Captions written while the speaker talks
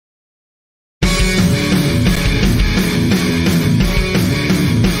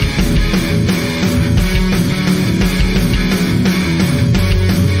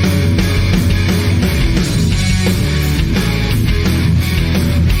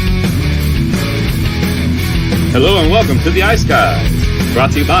Hello and welcome to the Ice Guys,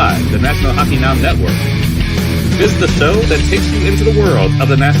 brought to you by the National Hockey Now Network. This is the show that takes you into the world of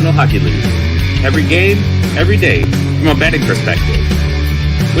the National Hockey League. Every game, every day, from a betting perspective.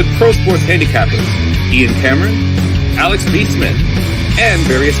 With pro sports handicappers, Ian Cameron, Alex B. Smith, and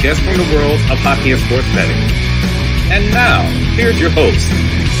various guests from the world of hockey and sports betting. And now, here's your host,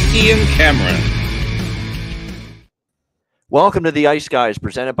 Ian Cameron. Welcome to the Ice Guys,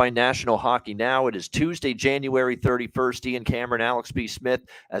 presented by National Hockey Now. It is Tuesday, January 31st. Ian Cameron, Alex B. Smith,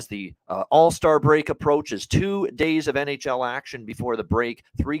 as the All-Star break approaches. 2 days of NHL action before the break.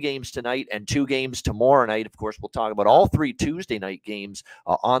 3 games tonight and 2 games tomorrow night. Of course, we'll talk about all 3 Tuesday night games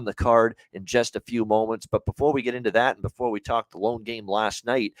on the card in just a few moments. But before we get into that and before we talk the lone game last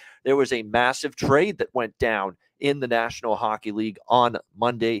night, there was a massive trade that went down in the National Hockey League on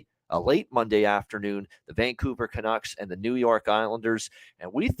Monday. Late Monday afternoon, the Vancouver Canucks and the New York Islanders.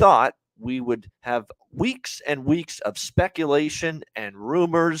 And we thought we would have weeks and weeks of speculation and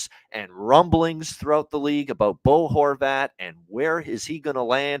rumors and rumblings throughout the league about Bo Horvat and where is he going to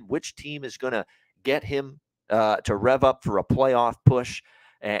land, which team is going to get him to rev up for a playoff push.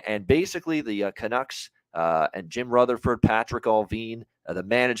 And basically the Canucks and Jim Rutherford, Patrick Allvin, the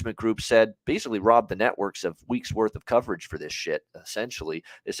management group said, basically robbed the networks of weeks worth of coverage for this shit, essentially.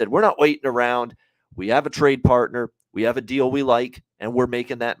 They said, we're not waiting around. We have a trade partner. We have a deal we like, and we're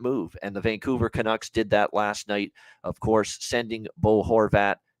making that move. And the Vancouver Canucks did that last night, of course, sending Bo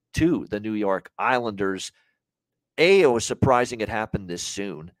Horvat to the New York Islanders. A, it was surprising it happened this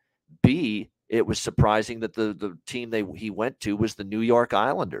soon. B, it was surprising that the team he went to was the New York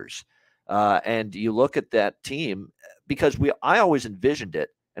Islanders. And you look at that team, because I always envisioned it.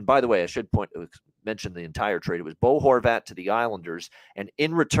 And by the way, I should mention the entire trade. It was Bo Horvat to the Islanders, and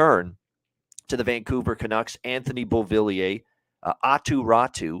in return to the Vancouver Canucks, Anthony Beauvillier, Aatu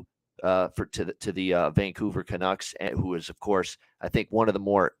Räty to the Vancouver Canucks, who is, of course, I think one of the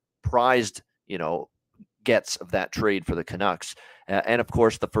more prized, gets of that trade for the Canucks, and of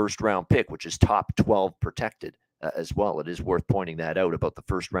course the first round pick, which is top 12 protected. As well. It is worth pointing that out about the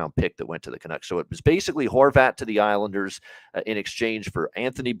first round pick that went to the Canucks. So it was basically Horvat to the Islanders in exchange for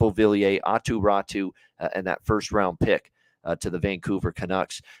Anthony Beauvillier, Aatu Räty, and that first round pick to the Vancouver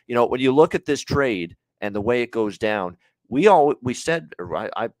Canucks. When you look at this trade and the way it goes down, we all believed,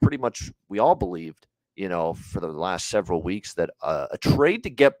 for the last several weeks that a trade to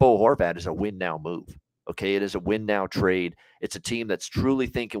get Bo Horvat is a win now move. Okay, it is a win now trade. It's a team that's truly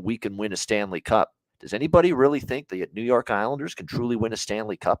thinking we can win a Stanley Cup. Does anybody really think the New York Islanders can truly win a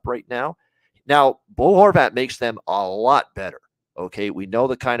Stanley Cup right now? Now, Bo Horvat makes them a lot better. Okay, we know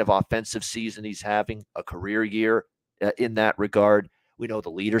the kind of offensive season he's having, a career year in that regard. We know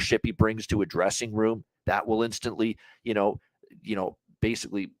the leadership he brings to a dressing room that will instantly,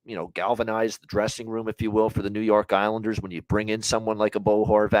 basically, galvanize the dressing room, if you will, for the New York Islanders. When you bring in someone like a Bo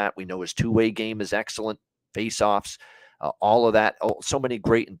Horvat, we know his two-way game is excellent, face-offs. All of that, so many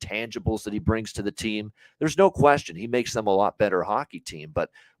great intangibles that he brings to the team. There's no question he makes them a lot better hockey team. But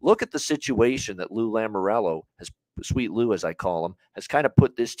look at the situation that Lou Lamoriello, Sweet Lou as I call him, has kind of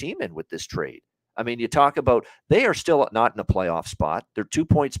put this team in with this trade. I mean, you talk about they are still not in a playoff spot. They're 2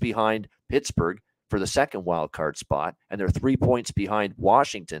 points behind Pittsburgh for the second wild card spot, and they're 3 points behind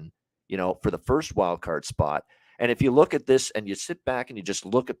Washington, for the first wild card spot. And if you look at this and you sit back and you just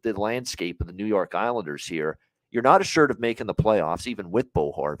look at the landscape of the New York Islanders here, you're not assured of making the playoffs, even with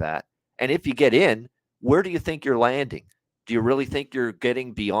Bo Horvat. And if you get in, where do you think you're landing? Do you really think you're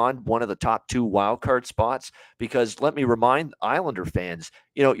getting beyond one of the top 2 wildcard spots? Because let me remind Islander fans,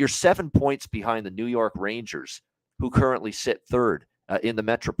 you're 7 points behind the New York Rangers, who currently sit third in the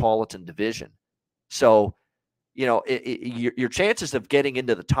Metropolitan Division. So, your chances of getting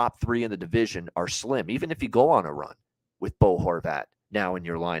into the top 3 in the division are slim, even if you go on a run with Bo Horvat now in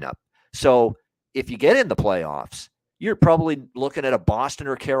your lineup. So, if you get in the playoffs, you're probably looking at a Boston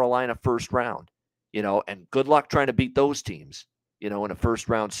or Carolina first round, and good luck trying to beat those teams, in a first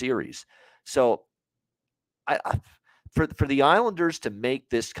round series. So for the Islanders to make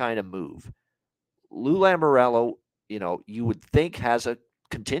this kind of move, Lou Lamoriello, you would think has a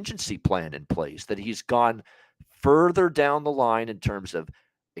contingency plan in place, that he's gone further down the line in terms of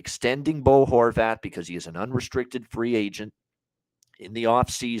extending Bo Horvat because he is an unrestricted free agent in the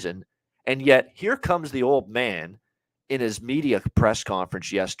offseason. And yet here comes the old man in his media press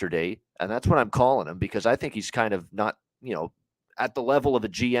conference yesterday. And that's what I'm calling him, because I think he's kind of not, at the level of a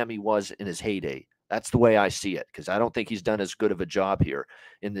GM he was in his heyday. That's the way I see it, because I don't think he's done as good of a job here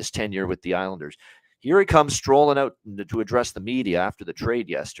in this tenure with the Islanders. Here he comes strolling out to address the media after the trade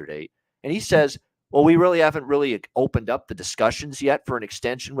yesterday. And he says, well, we really haven't opened up the discussions yet for an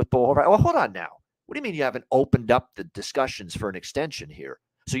extension with Bo Horvat. Well, hold on now. What do you mean you haven't opened up the discussions for an extension here?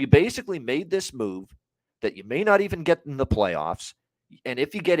 So you basically made this move that you may not even get in the playoffs. And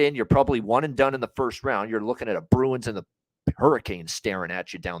if you get in, you're probably one and done in the first round. You're looking at a Bruins and the Hurricanes staring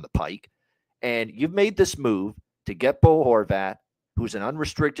at you down the pike. And you've made this move to get Bo Horvat, who's an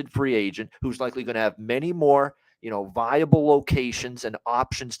unrestricted free agent, who's likely going to have many more, viable locations and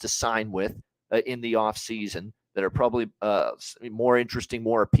options to sign with in the offseason that are probably more interesting,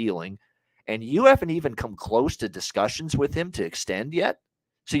 more appealing. And you haven't even come close to discussions with him to extend yet.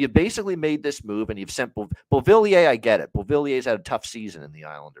 So you basically made this move, and you've sent Beauvillier. I get it. Beauvillier's had a tough season in the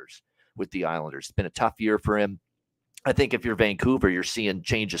Islanders with the Islanders. It's been a tough year for him. I think if you're Vancouver, you're seeing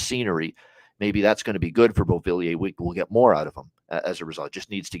change of scenery. Maybe that's going to be good for Beauvillier. We'll get more out of him as a result. Just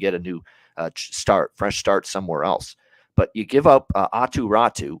needs to get a new fresh start somewhere else. But you give up Aatu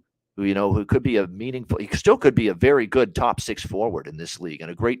Räty, who could be he still could be a very good top 6 forward in this league and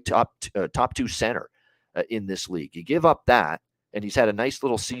a great top 2 center in this league. You give up that, and he's had a nice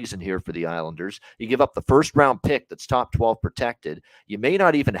little season here for the Islanders. You give up the first round pick that's top 12 protected. You may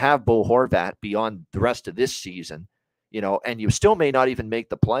not even have Bo Horvat beyond the rest of this season, and you still may not even make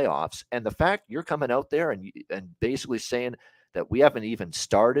the playoffs. And the fact you're coming out there and basically saying that we haven't even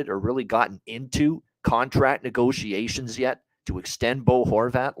started or really gotten into contract negotiations yet to extend Bo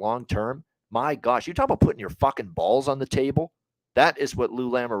Horvat long term. My gosh, you talk about putting your fucking balls on the table. That is what Lou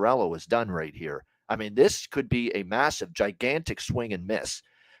Lamoriello has done right here. I mean, this could be a massive, gigantic swing and miss,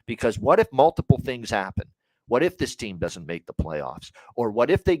 because what if multiple things happen? What if this team doesn't make the playoffs? Or what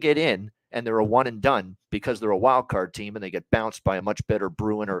if they get in and they're a one and done because they're a wild card team and they get bounced by a much better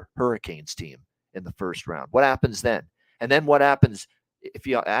Bruin or Hurricanes team in the first round? What happens then? And then what happens if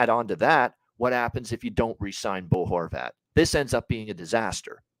you add on to that? What happens if you don't re-sign Bo Horvat? This ends up being a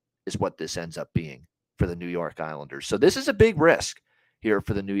disaster, is what this ends up being for the New York Islanders. So this is a big risk here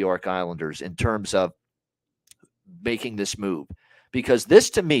for the New York Islanders in terms of making this move, because this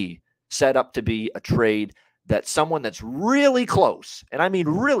to me set up to be a trade that someone that's really close, and I mean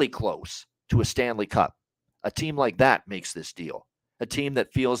really close to a Stanley Cup, a team like that makes this deal, a team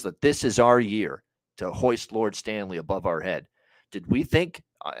that feels that this is our year to hoist Lord Stanley above our head. Did we think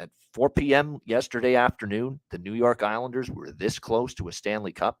at 4 p.m. yesterday afternoon the New York Islanders were this close to a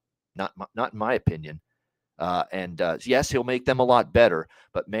Stanley Cup? Not in my opinion. Yes, he'll make them a lot better,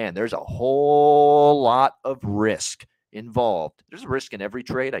 but man, there's a whole lot of risk involved. There's a risk in every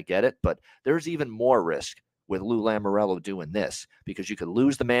trade, I get it, but there's even more risk with Lou Lamoriello doing this, because you could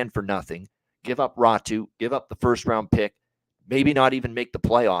lose the man for nothing, give up Räty, give up the first round pick, maybe not even make the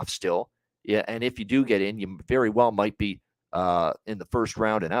playoffs still. Yeah, and if you do get in, you very well might be in the first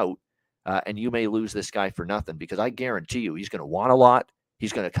round and out, and you may lose this guy for nothing, because I guarantee you he's going to want a lot.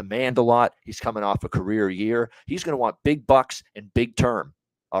 He's going to command a lot. He's coming off a career year. He's going to want big bucks and big term.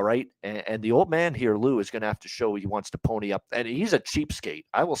 All right. And the old man here, Lou, is going to have to show he wants to pony up. And he's a cheapskate.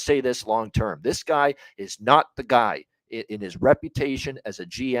 I will say this long term. This guy is not the guy in his reputation as a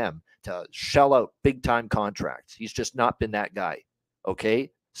GM to shell out big time contracts. He's just not been that guy. Okay.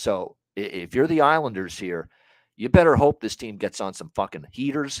 So if you're the Islanders here, you better hope this team gets on some fucking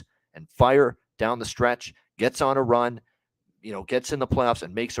heaters and fire down the stretch, gets on a run, gets in the playoffs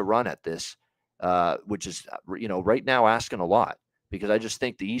and makes a run at this, which is, right now asking a lot, because I just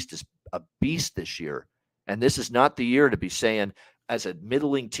think the East is a beast this year. And this is not the year to be saying, as a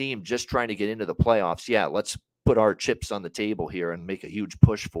middling team just trying to get into the playoffs, yeah, let's put our chips on the table here and make a huge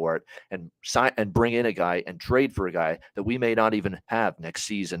push for it and sign and bring in a guy and trade for a guy that we may not even have next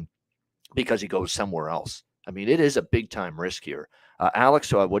season because he goes somewhere else. I mean, it is a big time risk here.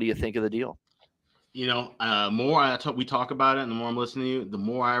 Alex, what do you think of the deal? More we talk about it and the more I'm listening to you, the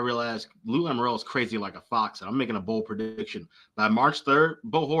more I realize Lou Lamoriello is crazy like a fox. And I'm making a bold prediction. By March 3rd,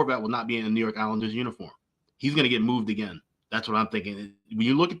 Bo Horvat will not be in a New York Islanders uniform. He's going to get moved again. That's what I'm thinking. When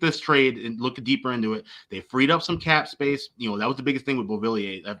you look at this trade and look deeper into it, they freed up some cap space. That was the biggest thing with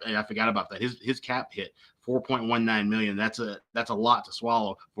Beauvillier. I forgot about that. His cap hit $4.19 million. That's a lot to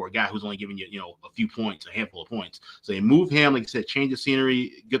swallow for a guy who's only giving you a few points, a handful of points. So they move him, like I said, change of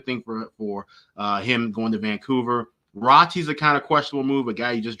scenery. Good thing for him going to Vancouver. Räty's a kind of questionable move. A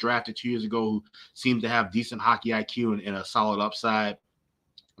guy you just drafted 2 years ago who seems to have decent hockey IQ and a solid upside.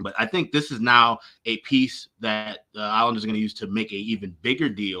 But I think this is now a piece that the Islanders are going to use to make an even bigger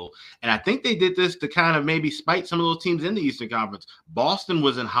deal. And I think they did this to kind of maybe spite some of those teams in the Eastern Conference. Boston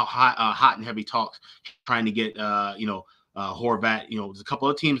was in hot and heavy talks trying to get, Horvat. There's a couple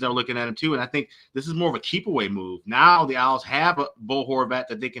of teams that are looking at him too. And I think this is more of a keep away move. Now the Isles have a Bo Horvat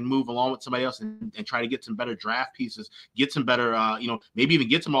that they can move along with somebody else and try to get some better draft pieces, get some better, maybe even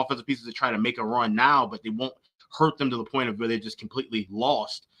get some offensive pieces to try to make a run now, but they won't hurt them to the point of where they're just completely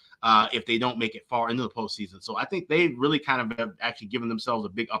lost if they don't make it far into the postseason. So I think they really kind of have actually given themselves a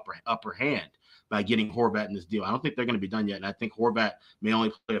big upper hand by getting Horvat in this deal. I don't think they're going to be done yet, and I think Horvat may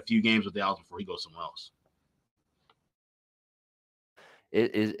only play a few games with the Isles before he goes somewhere else.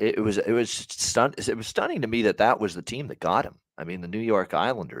 It was stunning to me that was the team that got him. I mean, the New York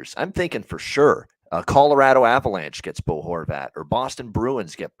Islanders. I'm thinking for sure Colorado Avalanche gets Bo Horvat, or Boston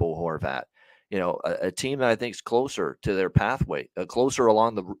Bruins get Bo Horvat. You know, a team that I think is closer to their pathway, closer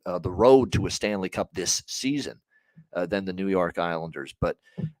along the road to a Stanley Cup this season than the New York Islanders. But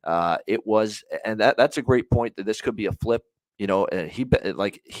it was, and that's a great point, that this could be a flip. You know,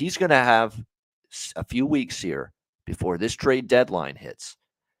 he's going to have a few weeks here before this trade deadline hits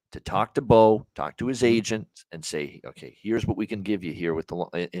to talk to Bo, talk to his agent, and say, okay, here's what we can give you here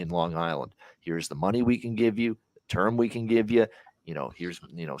in Long Island. Here's the money we can give you, the term we can give you. You know, here's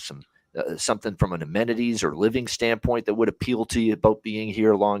some something from an amenities or living standpoint that would appeal to you about being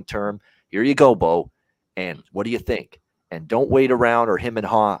here long term. Here you go, Bo. And what do you think? And don't wait around or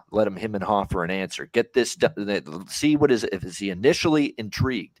let him and haw for an answer. Get this done. See is he initially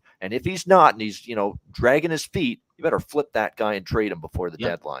intrigued. And if he's not, and he's, dragging his feet, you better flip that guy and trade him before the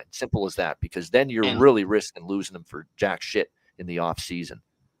deadline. Simple as that, because then you're really risking losing him for jack shit in the off season.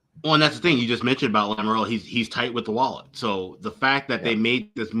 Well, and that's the thing you just mentioned about Lamoriello. He's tight with the wallet. So the fact that they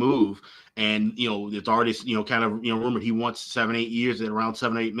made this move, and it's already kind of rumored he wants 7-8 years at around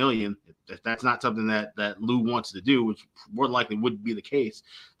 $7 or $8 million. If that's not something that Lou wants to do, which more likely would be the case,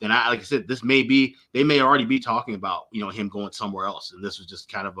 then like I said, they may already be talking about him going somewhere else, and this was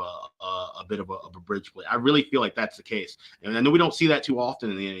just kind of a bit of a bridge play. I really feel like that's the case, and I know we don't see that too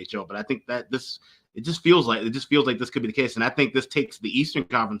often in the NHL, but I think that it just feels like this could be the case, and I think this takes the Eastern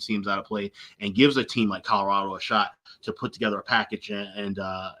Conference teams out of play and gives a team like Colorado a shot to put together a package and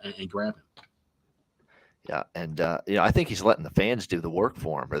grab him. Yeah, and I think he's letting the fans do the work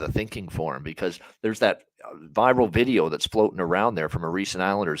for him, or the thinking for him, because there's that viral video that's floating around there from a recent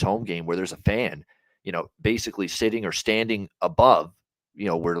Islanders home game where there's a fan, basically sitting or standing above,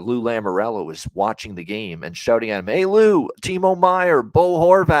 where Lou Lamoriello is watching the game and shouting at him, "Hey Lou, Timo Meier, Bo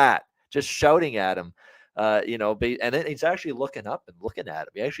Horvat," just shouting at him. And then he's actually looking up and looking at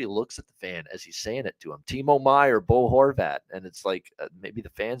him. He actually looks at the fan as he's saying it to him, Timo Meier, Bo Horvat. And it's like, maybe the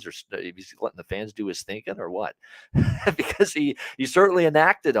fans he's letting the fans do his thinking or what? Because he certainly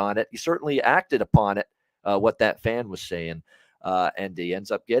enacted on it. He certainly acted upon it, what that fan was saying. And he ends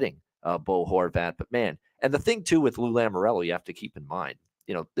up getting Bo Horvat. But man, and the thing too with Lou Lamoriello, you have to keep in mind,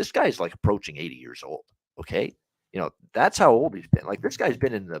 this guy's like approaching 80 years old. Okay. That's how old he's been. Like, this guy's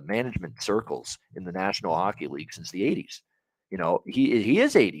been in the management circles in the National Hockey League since the 80s. He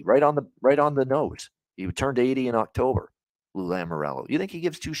is 80, right on the nose. He turned 80 in October, Lou Lamoriello. You think he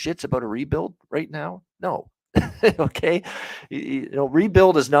gives two shits about a rebuild right now? No. Okay.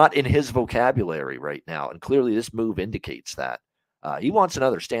 Rebuild is not in his vocabulary right now. And clearly this move indicates that. He wants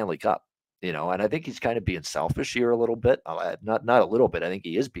another Stanley Cup. And I think he's kind of being selfish here a little bit. Not a little bit. I think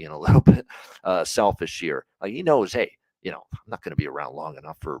he is being a little bit selfish here. Like, he knows, hey, I'm not going to be around long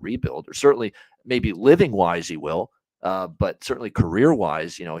enough for a rebuild, or certainly maybe living wise he will, but certainly career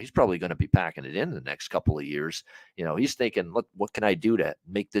wise, he's probably going to be packing it in the next couple of years. He's thinking, look, what can I do to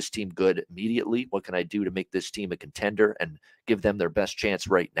make this team good immediately? What can I do to make this team a contender and give them their best chance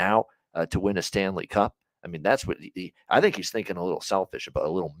right now to win a Stanley Cup? I mean, that's what I think he's thinking, a little selfish about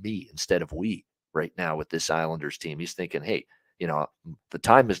a little me instead of we right now with this Islanders team. He's thinking, hey,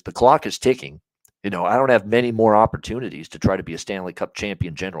 the clock is ticking. I don't have many more opportunities to try to be a Stanley Cup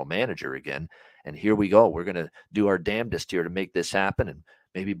champion general manager again. And here we go. We're going to do our damnedest here to make this happen. And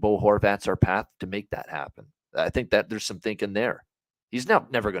maybe Bo Horvat's our path to make that happen. I think that there's some thinking there. He's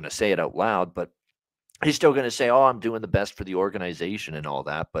never going to say it out loud, but he's still going to say, oh, I'm doing the best for the organization and all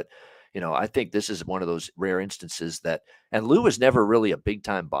that. But I think this is one of those rare instances and Lou was never really a big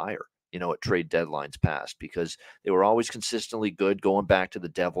time buyer, at trade deadlines past, because they were always consistently good going back to the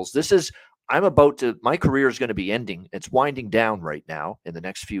Devils. My career is going to be ending. It's winding down right now in the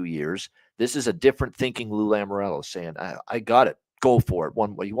next few years. This is a different thinking Lou Lamoriello saying, I got it. Go for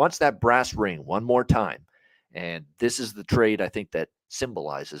it. He wants that brass ring one more time. And this is the trade, I think, that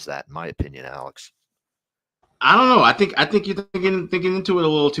symbolizes that, in my opinion, Alex. I don't know. I think you're thinking into it a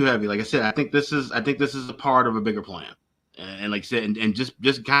little too heavy. Like I said, I think this is a part of a bigger plan. And like I said, and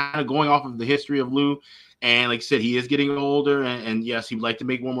just kind of going off of the history of Lou, and like I said, he is getting older, and yes, he'd like to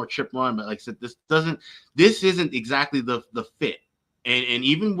make one more trip run, but like I said, this isn't exactly the fit. And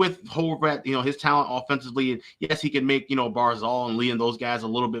even with Horvat, his talent offensively, and yes, he can make Barzal and Lee and those guys a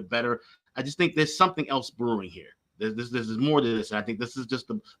little bit better. I just think there's something else brewing here This is more to this. And I think this is just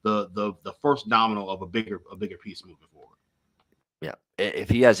the first domino of a bigger piece moving forward. Yeah, if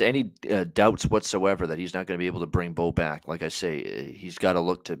he has any doubts whatsoever that he's not going to be able to bring Bo back, like I say, he's got to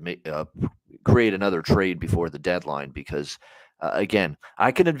look to create another trade before the deadline because, again,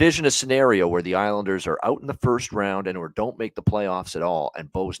 I can envision a scenario where the Islanders are out in the first round and or don't make the playoffs at all,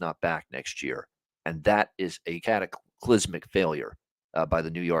 and Bo's not back next year, and that is a cataclysmic failure by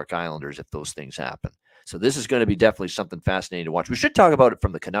the New York Islanders if those things happen. So this is going to be definitely something fascinating to watch. We should talk about it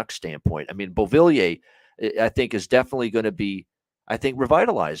from the Canucks standpoint. I mean, Beauvillier, I think, is definitely going to be, I think,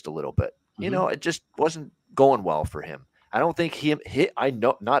 revitalized a little bit. Mm-hmm. You know, it just wasn't going well for him. I don't think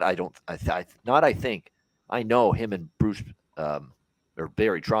I know him and Bruce or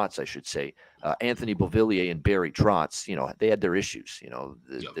Barry Trotz, I should say, Anthony Beauvillier and Barry Trotz, you know, they had their issues, you know,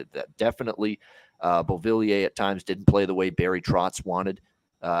 definitely Beauvillier at times didn't play the way Barry Trotz wanted.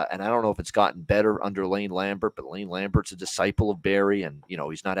 And I don't know if it's gotten better under Lane Lambert, but Lane Lambert's a disciple of Barry, and, you know,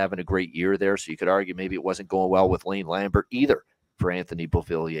 he's not having a great year there. So you could argue maybe it wasn't going well with Lane Lambert either for Anthony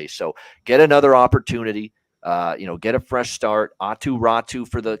Beauvillier. So get another opportunity, you know, get a fresh start. Aatu Räty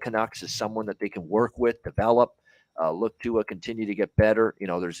for the Canucks is someone that they can work with, develop, look to continue to get better. You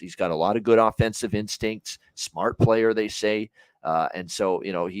know, he's got a lot of good offensive instincts, smart player, they say. And so,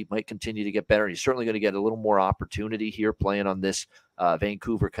 you know, he might continue to get better. He's certainly going to get a little more opportunity here playing on this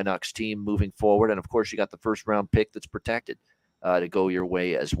Vancouver Canucks team moving forward. And of course, you got the first round pick that's protected to go your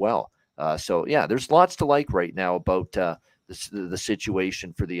way as well. So yeah, there's lots to like right now about the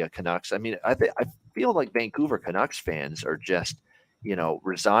situation for the Canucks. I mean, I feel like Vancouver Canucks fans are just, you know,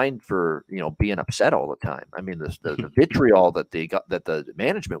 resigned for, you know, being upset all the time. I mean, the vitriol that they got, that the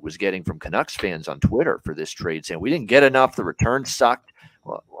management was getting from Canucks fans on Twitter for this trade, saying we didn't get enough, the return sucked.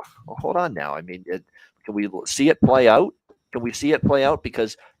 Well, hold on now. I mean, can we see it play out? Can we see it play out?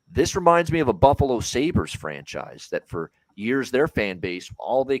 Because this reminds me of a Buffalo Sabres franchise that for years their fan base,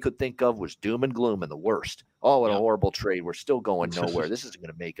 all they could think of was doom and gloom and the worst. Oh, what a horrible trade. We're still going nowhere. This isn't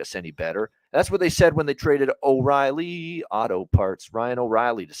going to make us any better. That's what they said when they traded O'Reilly Auto Parts, Ryan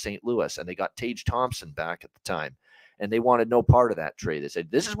O'Reilly, to St. Louis, and they got Tage Thompson back at the time. And they wanted no part of that trade. They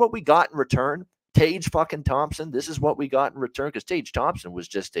said, this is what we got in return. Tage fucking Thompson, this is what we got in return. Because Tage Thompson was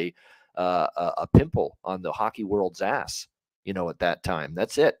just a pimple on the hockey world's ass, you know, at that time.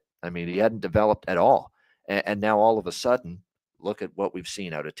 That's it. I mean, he hadn't developed at all. And now all of a sudden, look at what we've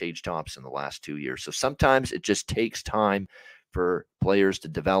seen out of Tage Thompson the last 2 years. So sometimes it just takes time for players to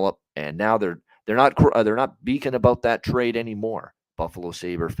develop. And now they're not beaking about that trade anymore. Buffalo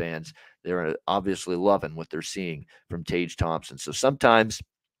Sabre fans, they're obviously loving what they're seeing from Tage Thompson. So sometimes,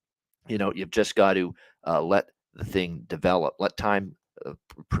 you know, you've just got to let the thing develop, let time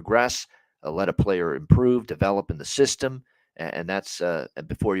progress, let a player improve, develop in the system. And that's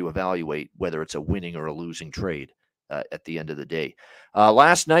before you evaluate whether it's a winning or a losing trade at the end of the day.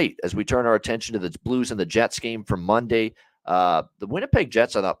 Last night, as we turn our attention to the Blues and the Jets game from Monday, the Winnipeg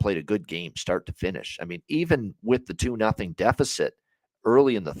Jets, I thought, played a good game start to finish. I mean, even with the 2-0 deficit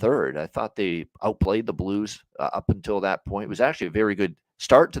early in the third, I thought they outplayed the Blues up until that point. It was actually a very good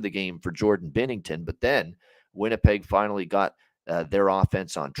start to the game for Jordan Binnington, but then Winnipeg finally got their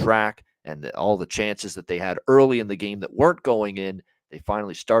offense on track. And all the chances that they had early in the game that weren't going in, they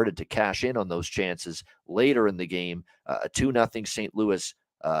finally started to cash in on those chances later in the game. A 2-0 St. Louis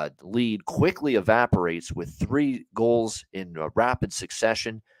lead quickly evaporates with 3 goals in rapid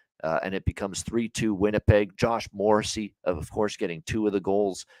succession, and it becomes 3-2 Winnipeg. Josh Morrissey, of course, getting 2 of the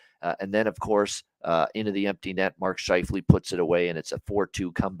goals. And then, of course, into the empty net, Mark Scheifele puts it away, and it's a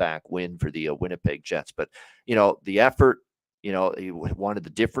 4-2 comeback win for the Winnipeg Jets. But, you know, the effort, you know, he wanted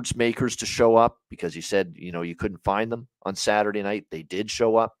the difference makers to show up because he said, you know, you couldn't find them on Saturday night. They did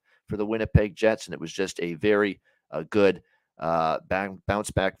show up for the Winnipeg Jets, and it was just a very good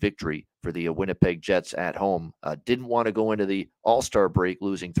bounce back victory for the Winnipeg Jets at home. Didn't want to go into the All-Star break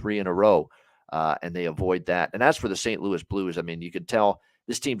losing 3 in a row, and they avoid that. And as for the St. Louis Blues, I mean, you could tell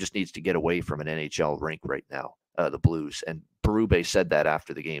this team just needs to get away from an NHL rink right now, the Blues. And Berube said that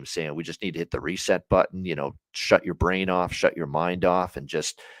after the game, saying we just need to hit the reset button, you know, shut your brain off, shut your mind off, and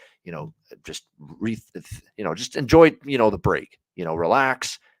just, you know, just enjoy, you know, the break, you know,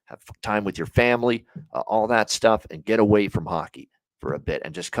 relax, have time with your family, all that stuff, and get away from hockey for a bit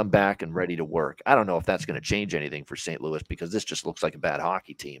and just come back and ready to work. I don't know if that's going to change anything for St. Louis because this just looks like a bad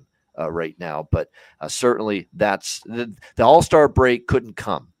hockey team right now. But certainly that's the All-Star break couldn't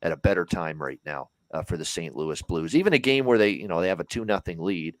come at a better time right now for the St. Louis Blues. Even a game where they, you know, they have a 2-0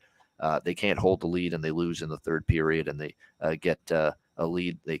 lead, they can't hold the lead and they lose in the third period, and they get a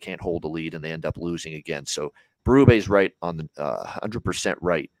lead. They can't hold the lead and they end up losing again. So Berube's right on the 100%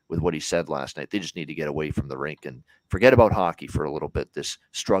 right with what he said last night. They just need to get away from the rink and forget about hockey for a little bit, this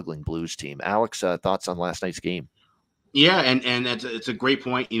struggling Blues team. Alex, thoughts on last night's game? Yeah, and it's a great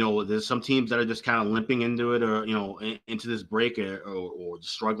point. There's some teams that are just kind of limping into it, or into this break, or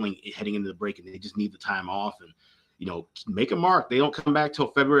struggling heading into the break, and they just need the time off and make a mark. They don't come back till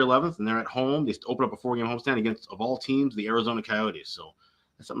February 11th, and they're at home. They open up a 4-game homestand against, of all teams, the Arizona Coyotes. So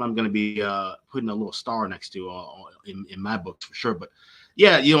that's something I'm going to be putting a little star next to in my books for sure. But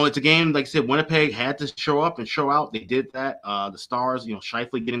yeah, it's a game, like I said, Winnipeg had to show up and show out. They did that. The Stars,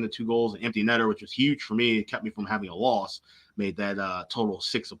 Scheifele getting the 2 goals, an empty netter, which was huge for me. It kept me from having a loss, made that total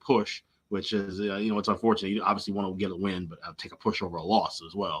 6 a push, which is, it's unfortunate. You obviously want to get a win, but I'll take a push over a loss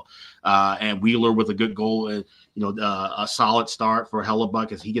as well. And Wheeler with a good goal, and, a solid start for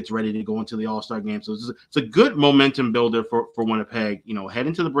Hellebuck as he gets ready to go into the All-Star game. So it's a good momentum builder for Winnipeg. Head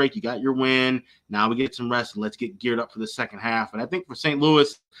into the break, you got your win. Now we get some rest, and let's get geared up for the second half. And I think for St.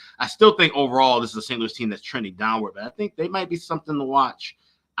 Louis, I still think overall this is a St. Louis team that's trending downward, but I think they might be something to watch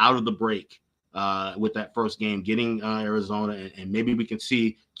out of the break. With that first game, getting Arizona, and maybe we can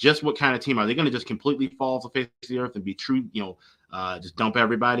see just what kind of team. Are they going to just completely fall off the face of the earth and be true, just dump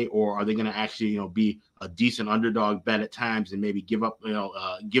everybody, or are they going to actually, be a decent underdog bet at times and maybe give up,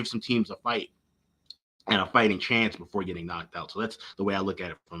 give some teams a fight and a fighting chance before getting knocked out? So that's the way I look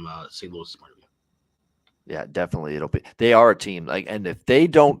at it from St. Louis' point of view. Yeah, definitely. They are a team, and if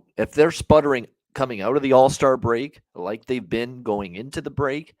they're sputtering coming out of the All-Star break like they've been going into the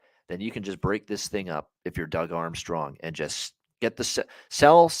break, then you can just break this thing up if you're Doug Armstrong and just get the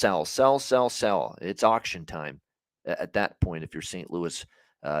sell. It's auction time at that point. If you're St. Louis,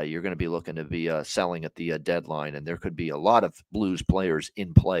 you're going to be looking to be selling at the deadline, and there could be a lot of Blues players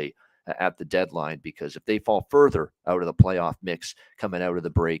in play at the deadline, because if they fall further out of the playoff mix coming out of the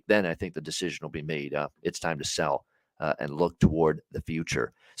break, then I think the decision will be made. It's time to sell and look toward the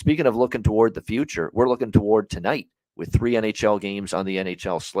future. Speaking of looking toward the future, we're looking toward tonight with 3 NHL games on the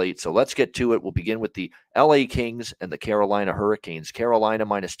NHL slate. So let's get to it. We'll begin with the LA Kings and the Carolina Hurricanes. Carolina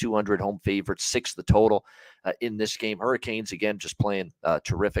minus 200 home favorites, 6 the total in this game. Hurricanes, again, just playing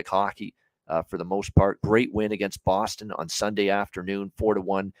terrific hockey for the most part. Great win against Boston on Sunday afternoon,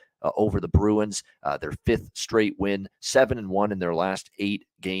 4-1 over the Bruins. Their 5th straight win, 7-1 in their last 8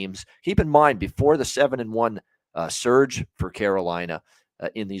 games. Keep in mind, before the 7-1 surge for Carolina,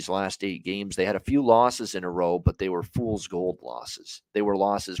 in these last 8 games, they had a few losses in a row, but they were fool's gold losses. They were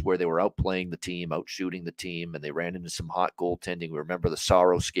losses where they were outplaying the team, outshooting the team, and they ran into some hot goaltending. We remember the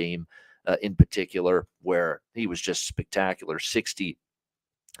Saros game in particular, where he was just spectacular,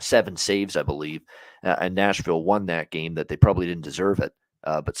 67 saves, I believe, and Nashville won that game that they probably didn't deserve it,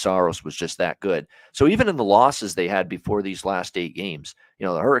 but Saros was just that good. So even in the losses they had before these last 8 games, the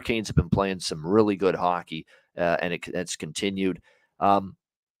Hurricanes have been playing some really good hockey, and it's continued.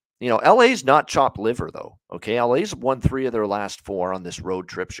 LA's not chopped liver, though. Okay, LA's won 3 of their last 4 on this road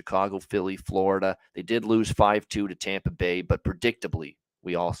trip: Chicago, Philly, Florida. They did lose 5-2 to Tampa Bay, but predictably,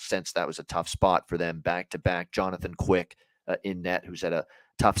 we all sensed that was a tough spot for them. Back-to-back, Jonathan Quick in net, who's had a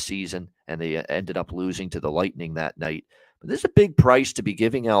tough season, and they ended up losing to the Lightning that night. But this is a big price to be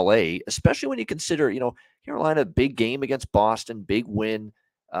giving LA, especially when you consider, Carolina, big game against Boston, big win.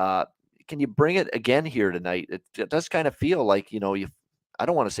 Can you bring it again here tonight? It does kind of feel like, I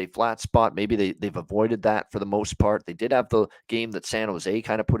don't want to say flat spot. Maybe they've avoided that for the most part. They did have the game that San Jose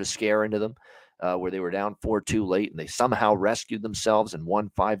kind of put a scare into them, where they were down 4-2 late, and they somehow rescued themselves and won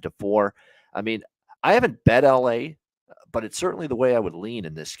 5-4. I mean, I haven't bet LA, but it's certainly the way I would lean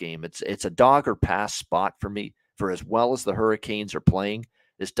in this game. It's a dog or pass spot for me. For as well as the Hurricanes are playing,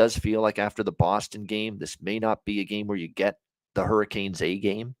 this does feel like after the Boston game, this may not be a game where you get the Hurricanes A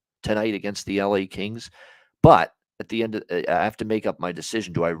game tonight against the LA Kings. But at the end, I have to make up my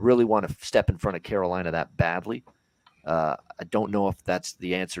decision. Do I really want to step in front of Carolina that badly? I don't know if that's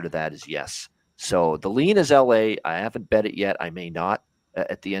the answer to that is yes. So the lean is LA. I haven't bet it yet. I may not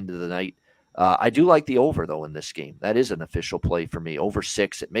at the end of the night. I do like the over, though, in this game. That is an official play for me. Over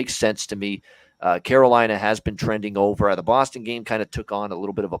 6. It makes sense to me. Carolina has been trending over. The Boston game kind of took on a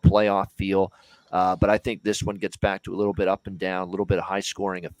little bit of a playoff feel. But I think this one gets back to a little bit up and down, a little bit of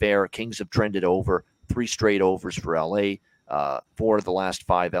high-scoring affair. Kings have trended over, 3 straight overs for LA. 4 of the last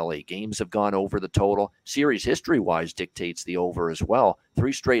 5 LA games have gone over the total. Series history-wise dictates the over as well.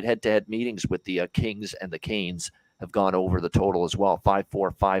 3 straight head-to-head meetings with the Kings and the Canes have gone over the total as well.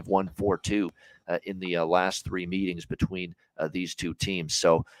 5-4, 5-1, 4-2 in the last 3 meetings between these 2 teams.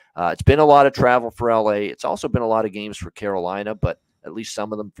 So it's been a lot of travel for LA. It's also been a lot of games for Carolina, but at least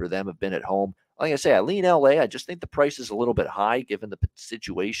some of them for them have been at home. like I say, I lean LA. I just think the price is a little bit high given the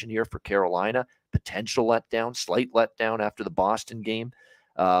situation here for Carolina. Potential letdown, slight letdown after the Boston game.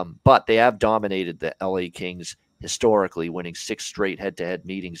 But they have dominated the LA Kings historically, winning 6 straight head-to-head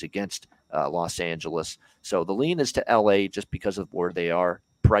meetings against Los Angeles. So the lean is to LA just because of where they are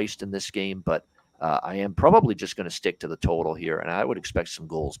priced in this game. But I am probably just going to stick to the total here, and I would expect some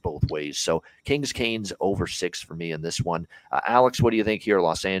goals both ways. So Kings-Canes over 6 for me in this one. Alex, what do you think here,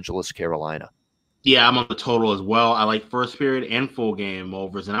 Los Angeles, Carolina? Yeah, I'm on the total as well. I like first period and full game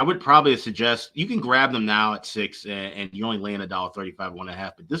overs, and I would probably suggest you can grab them now at 6, and you're only laying $1.35,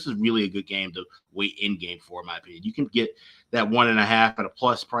 1.5. But this is really a good game to wait in game for, in my opinion. You can get that 1.5 at a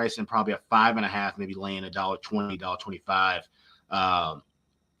plus price, and probably a 5.5, maybe laying $1.20, $1.25.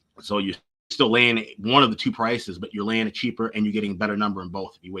 So you're still laying one of the two prices, but you're laying it cheaper and you're getting a better number in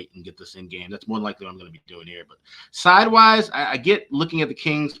both if you wait and get this in game. That's more likely what I'm going to be doing here. But sidewise, I get looking at the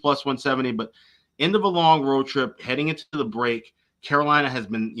Kings plus 170, but end of a long road trip, heading into the break, Carolina has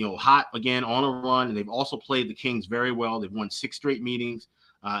been, hot again on a run, and they've also played the Kings very well. They've won 6 straight meetings,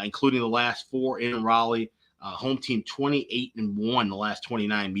 including the last 4 in Raleigh. Home team 28-1 the last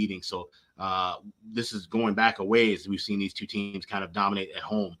 29 meetings. So this is going back a ways. We've seen these two teams kind of dominate at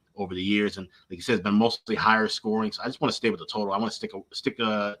home over the years, and like you said, it's been mostly higher scoring. So I just want to stay with the total. I want to stick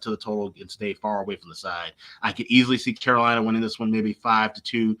to the total and stay far away from the side. I could easily see Carolina winning this one, maybe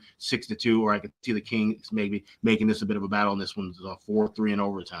 5-2, 6-2, or I could see the Kings maybe making this a bit of a battle. And this one's 4-3 in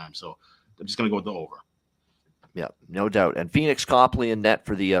overtime. So I'm just going to go with the over. Yeah, no doubt. And Phoenix Copley in net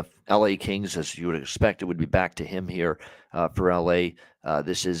for the LA Kings, as you would expect, it would be back to him here for LA.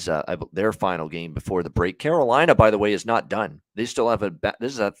 This is their final game before the break. Carolina, by the way, is not done. They still have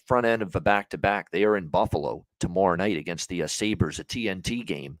this is a front end of a back-to-back. They are in Buffalo tomorrow night against the Sabres, a TNT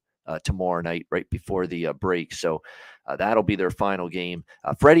game tomorrow night right before the break. So that'll be their final game.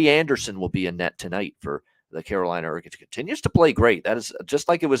 Freddie Anderson will be in net tonight for the Carolina Hurricanes. Continues to play great. That is just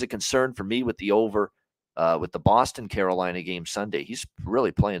like it was a concern for me with the over. With the Boston-Carolina game Sunday, he's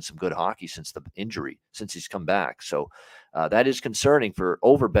really playing some good hockey since the injury, since he's come back. So that is concerning for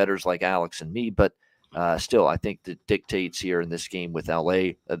over-bettors like Alex and me, but still, I think that dictates here in this game with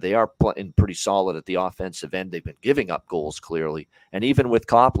LA. They are playing pretty solid at the offensive end. They've been giving up goals, clearly. And even with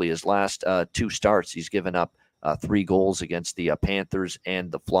Copley, his last 2 starts, he's given up 3 goals against the Panthers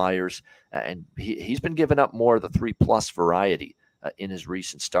and the Flyers. And he's been giving up more of the 3+ variety in his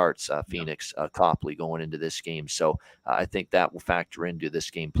recent starts, Phoenix Copley going into this game. So I think that will factor into this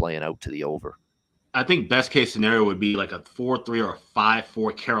game playing out to the over. I think best case scenario would be like a 4-3 or a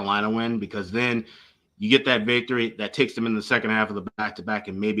 5-4 Carolina win, because then you get that victory that takes them in the second half of the back-to-back,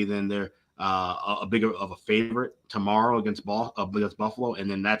 and maybe then they're a bigger of a favorite tomorrow against Buffalo,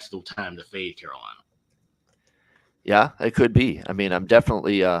 and then that's the time to fade Carolina. Yeah, it could be. I mean, I'm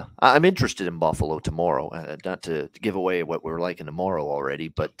definitely I'm interested in Buffalo tomorrow. Not to give away what we're liking tomorrow already,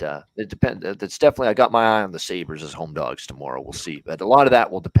 but it depends. It's definitely, I got my eye on the Sabres as home dogs tomorrow. We'll see, but a lot of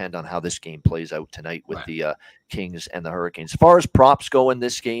that will depend on how this game plays out tonight with the Kings and the Hurricanes. As far as props go in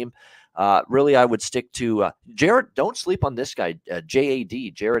this game, really, I would stick to Jared. Don't sleep on this guy,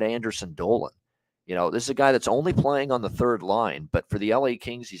 JAD, Jared Anderson Dolan. This is a guy that's only playing on the third line, but for the LA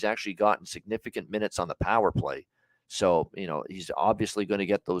Kings, he's actually gotten significant minutes on the power play. So, he's obviously going to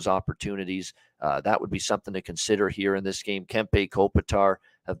get those opportunities. That would be something to consider here in this game. Kempe, Kopitar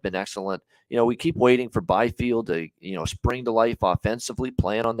have been excellent. We keep waiting for Byfield to, spring to life offensively,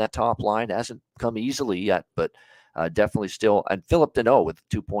 playing on that top line. It hasn't come easily yet, but definitely still. And Philip Deneau with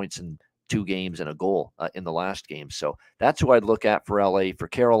 2 points in 2 games and a goal in the last game. So that's who I'd look at for LA. For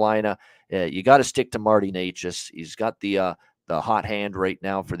Carolina, you got to stick to Marty Necas. He's got the hot hand right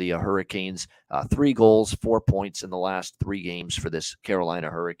now for the Hurricanes. 3 goals, 4 points in the last 3 games for this Carolina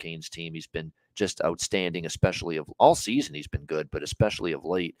Hurricanes team. He's been just outstanding, especially of all season. He's been good, but especially of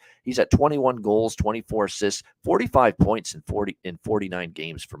late. He's at 21 goals, 24 assists, 45 points in 49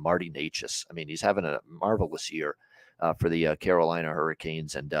 games for Marty Necas. I mean, he's having a marvelous year for the Carolina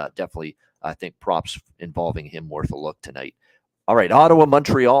Hurricanes, and definitely, I think, props involving him worth a look tonight. All right, Ottawa,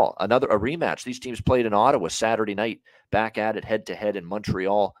 Montreal, a rematch. These teams played in Ottawa Saturday night, back at it head-to-head in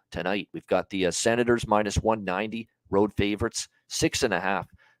Montreal tonight. We've got the Senators minus 190, road favorites, 6.5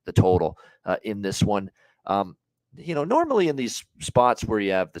 the total in this one. Normally in these spots where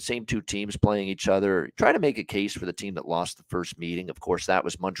you have the same 2 teams playing each other, try to make a case for the team that lost the first meeting. Of course, that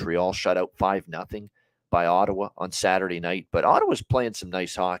was Montreal, shut out 5-0 by Ottawa on Saturday night. But Ottawa's playing some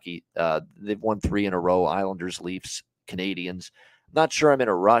nice hockey. They've won 3 in a row, Islanders, Leafs, Canadians. Not sure I'm in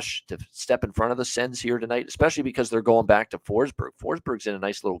a rush to step in front of the Sens here tonight, especially because they're going back to Forsberg. Forsberg's in a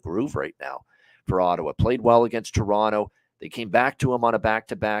nice little groove right now for Ottawa. Played well against Toronto. They came back to him on a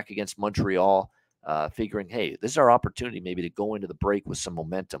back-to-back against Montreal, figuring, hey, this is our opportunity maybe to go into the break with some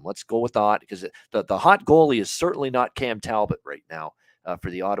momentum. Let's go with the hot, because the hot goalie is certainly not Cam Talbot right now for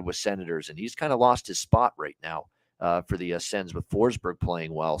the Ottawa Senators, and he's kind of lost his spot right now for the Sens with Forsberg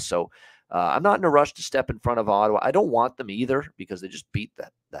playing well. So I'm not in a rush to step in front of Ottawa. I don't want them either because they just beat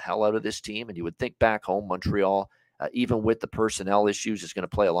the hell out of this team, and you would think back home, Montreal, even with the personnel issues, is going to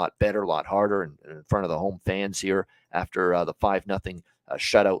play a lot better, a lot harder in front of the home fans here after the 5-0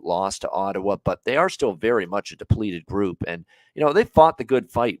 shutout loss to Ottawa. But they are still very much a depleted group. And, they fought the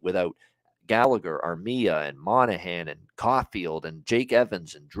good fight without Gallagher, Armia, and Monahan, and Caulfield, and Jake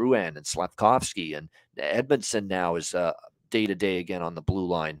Evans, and Drouin, and Slavkovsky. And Edmondson now is day-to-day again on the blue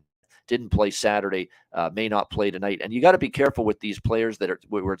line. Didn't play Saturday, may not play tonight. And you got to be careful with these players that are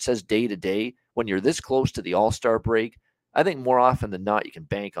where it says day-to-day. When you're this close to the All-Star break, I think more often than not, you can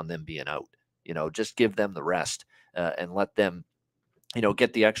bank on them being out. Just give them the rest and let them,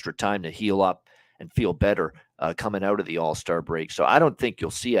 get the extra time to heal up and feel better coming out of the All-Star break. So I don't think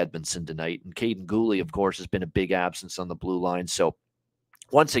you'll see Edmondson tonight. And Caden Gooley, of course, has been a big absence on the blue line. So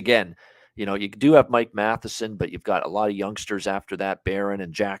once again, you do have Mike Matheson, but you've got a lot of youngsters after that, Barron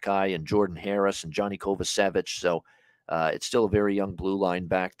and Jack-Eye and Jordan Harris and Johnny Kovacevic. So it's still a very young blue line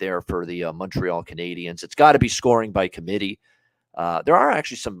back there for the Montreal Canadiens. It's got to be scoring by committee. There are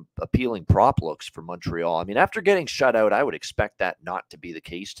actually some appealing prop looks for Montreal. I mean, after getting shut out, I would expect that not to be the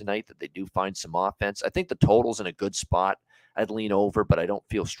case tonight, that they do find some offense. I think the total's in a good spot. I'd lean over, but I don't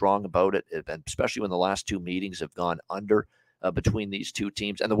feel strong about it, especially when the last two meetings have gone under between these two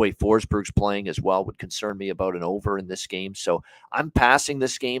teams. And the way Forsberg's playing as well would concern me about an over in this game. So I'm passing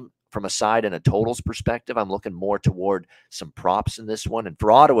this game from a side and a totals perspective. I'm looking more toward some props in this one. And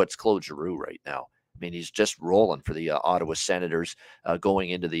for Ottawa, it's Claude Giroux right now. I mean, he's just rolling for the Ottawa Senators going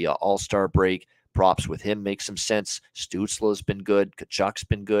into the All-Star break. Props with him make some sense. Stützle's been good. Tkachuk's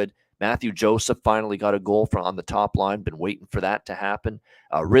been good. Matthew Joseph finally got a goal on the top line. Been waiting for that to happen.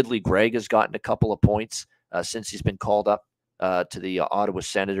 Ridley Gregg has gotten a couple of points since he's been called up to the Ottawa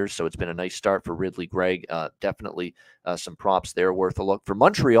Senators. So it's been a nice start for Ridley Gregg. Definitely some props there worth a look. For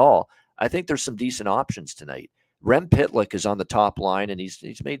Montreal, I think there's some decent options tonight. Rem Pitlick is on the top line, and he's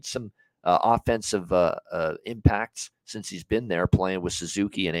made some offensive impacts since he's been there, playing with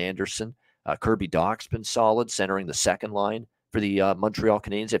Suzuki and Anderson. Kirby Dach's been solid, centering the second line for the Montreal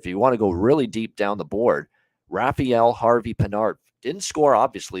Canadiens. If you want to go really deep down the board, Raphael Harvey-Pinard didn't score,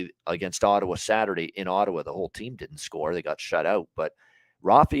 obviously, against Ottawa Saturday in Ottawa. The whole team didn't score. They got shut out. But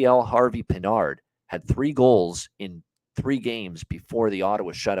Raphael Harvey-Pinard had 3 goals in 3 games before the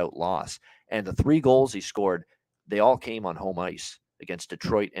Ottawa shutout loss. And the 3 goals he scored, they all came on home ice against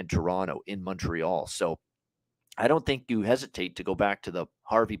Detroit and Toronto in Montreal. So I don't think you hesitate to go back to the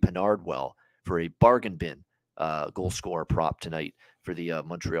Harvey-Pinard well for a bargain bin goal scorer prop tonight for the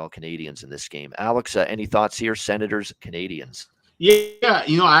Montreal Canadiens in this game. Alex, any thoughts here? Senators, Canadiens. Yeah,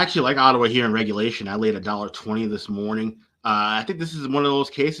 I actually like Ottawa here in regulation. I laid $1.20 this morning. I think this is one of those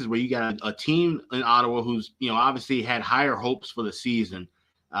cases where you got a team in Ottawa who's, obviously had higher hopes for the season.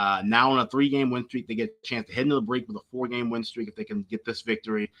 Now on a 3-game win streak, they get a chance to head into the break with a 4-game win streak if they can get this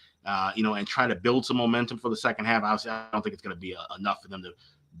victory, and try to build some momentum for the second half. Obviously, I don't think it's going to be enough for them to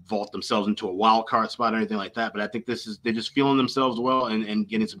vault themselves into a wild card spot or anything like that. But I think they're just feeling themselves well and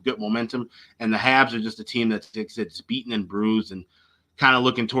getting some good momentum. And the Habs are just a team that's beaten and bruised and kind of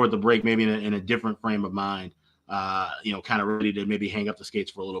looking toward the break, maybe in a different frame of mind. Kind of ready to maybe hang up the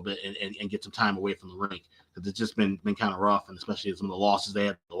skates for a little bit and get some time away from the rink, because it's just been kind of rough, and especially some of the losses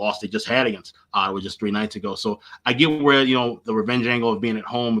the loss they just had against Ottawa just 3 nights ago. So I get where, the revenge angle of being at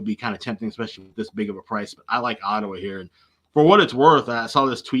home would be kind of tempting, especially with this big of a price, but I like Ottawa here. And for what it's worth, I saw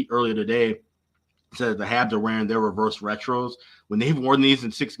this tweet earlier today. It said the Habs are wearing their reverse retros. When they've worn these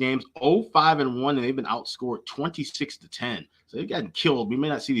in 6 games, 0-5-1, and they've been outscored 26-10. So they've gotten killed. We may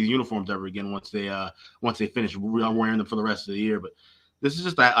not see these uniforms ever again once they finish wearing them for the rest of the year. But this is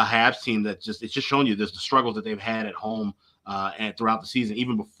just a Habs team that it's just showing you the struggles that they've had at home and throughout the season,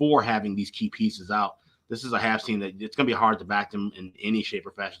 even before having these key pieces out. This is a Habs team that it's going to be hard to back them in any shape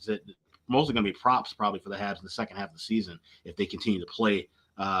or fashion. It's mostly going to be props probably for the Habs in the second half of the season if they continue to play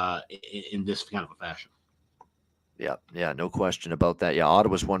in this kind of a fashion. Yeah, no question about that. Yeah,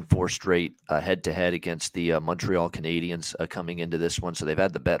 Ottawa's won 4 straight head-to-head against the Montreal Canadiens coming into this one, so they've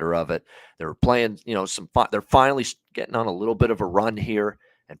had the better of it. They're playing, they're finally getting on a little bit of a run here,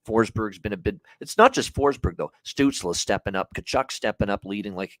 and Forsberg's been a bit. It's not just Forsberg though. Stützle stepping up, Tkachuk stepping up,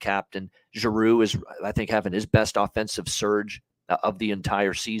 leading like a captain. Giroux is, I think, having his best offensive surge of the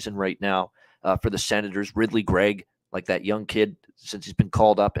entire season right now for the Senators. Ridley Gregg Like that young kid, since he's been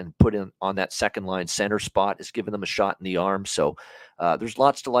called up and put in on that second line center spot, has given them a shot in the arm. So there's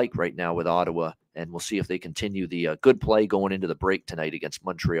lots to like right now with Ottawa, and we'll see if they continue the good play going into the break tonight against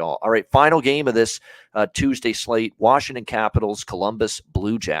Montreal. All right, final game of this Tuesday slate, Washington Capitals, Columbus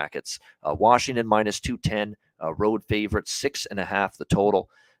Blue Jackets. Washington minus 210, road favorite, 6.5 the total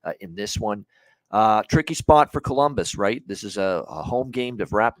in this one. Tricky spot for Columbus, right? This is a home game to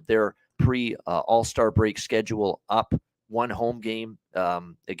wrap their pre-All-Star break schedule up. One home game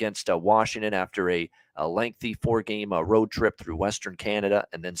against Washington after a lengthy 4-game road trip through Western Canada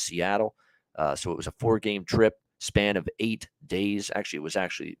and then Seattle. So it was a 4-game trip span of 8 days. Actually, it was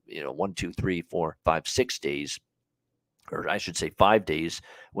 1, 2, 3, 4, 5, 6 days, or I should say 5 days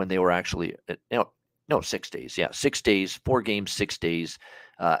when they were actually 6 days. Yeah, 6 days, 4 games, 6 days,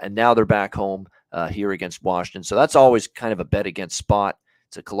 and now they're back home here against Washington. So that's always kind of a bet against spot.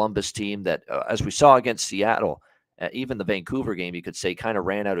 It's a Columbus team that, as we saw against Seattle, even the Vancouver game, you could say, kind of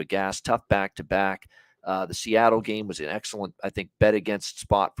ran out of gas, tough back-to-back. The Seattle game was an excellent, I think, bet against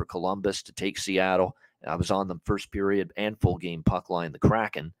spot for Columbus to take Seattle. I was on them first period and full game puck line, the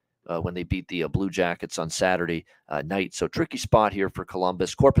Kraken, when they beat the Blue Jackets on Saturday night. So tricky spot here for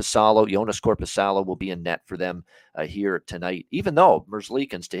Columbus. Jonas Korpisalo will be in net for them here tonight, even though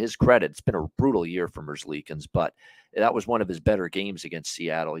Merzlikins, to his credit, it's been a brutal year for Merzlikins, but that was one of his better games against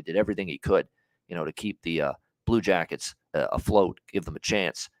Seattle. He did everything he could, to keep the Blue Jackets afloat, give them a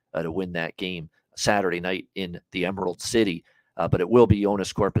chance to win that game Saturday night in the Emerald City. But it will be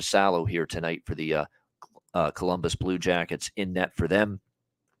Jonas Korpisalo here tonight for the Columbus Blue Jackets in net for them.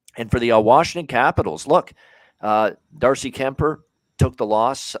 And for the Washington Capitals, look, Darcy Kemper took the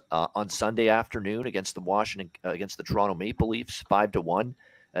loss on Sunday afternoon against the Toronto Maple Leafs 5-1,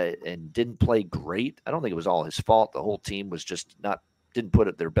 and didn't play great. I don't think it was all his fault. The whole team was just didn't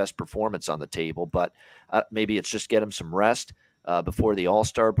put their best performance on the table, but maybe it's just get him some rest before the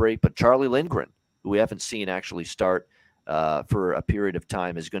All-Star break. But Charlie Lindgren, who we haven't seen actually start for a period of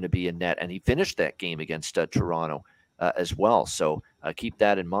time, is going to be in net, and he finished that game against Toronto as well. So keep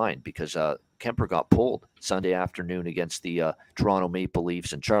that in mind, because Kemper got pulled Sunday afternoon against the Toronto Maple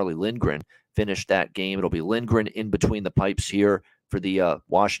Leafs, and Charlie Lindgren finished that game. It'll be Lindgren in between the pipes here for the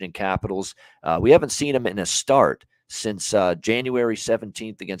Washington Capitals. We haven't seen him in a start since January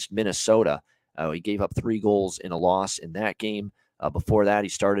 17th against Minnesota. He gave up 3 goals in a loss in that game. Before that, he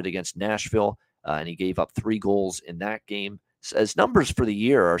started against Nashville, and he gave up 3 goals in that game. So his numbers for the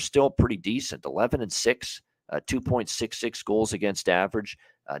year are still pretty decent, 11-6, 2.66 goals against average,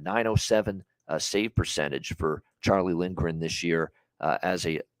 907 save percentage for Charlie Lindgren this year as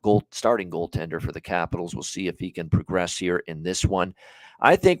a starting goaltender for the Capitals. We'll see if he can progress here in this one.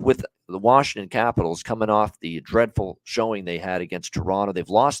 I think with the Washington Capitals coming off the dreadful showing they had against Toronto, they've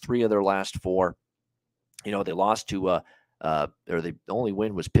lost 3 of their last 4. They lost to, or the only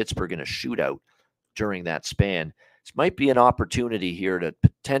win was Pittsburgh in a shootout during that span. This might be an opportunity here to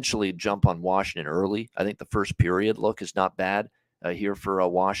potentially jump on Washington early. I think the first period look is not bad here for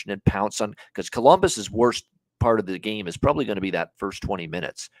Washington. Pounce on, because Columbus's worst part of the game is probably going to be that first 20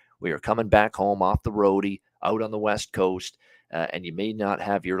 minutes. We are coming back home off the roadie, out on the West Coast, and you may not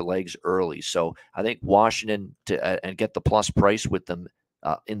have your legs early. So I think Washington and get the plus price with them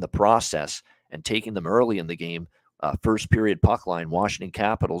in the process, and taking them early in the game. First period puck line, Washington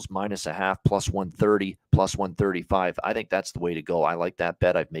Capitals -0.5, +130, +135. I think that's the way to go. I like that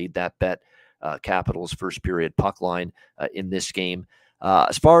bet. I've made that bet. Capitals first period puck line in this game.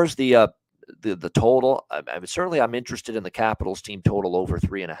 As far as the total, I'm interested in the Capitals team total over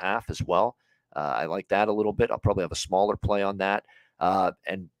 3.5 as well. I like that a little bit. I'll probably have a smaller play on that.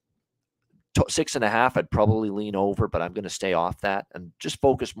 And 6.5, I'd probably lean over, but I'm going to stay off that and just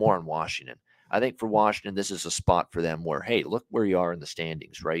focus more on Washington. I think for Washington, this is a spot for them where, hey, look where you are in the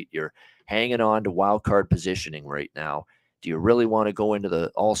standings, right? You're hanging on to wild card positioning right now. Do you really want to go into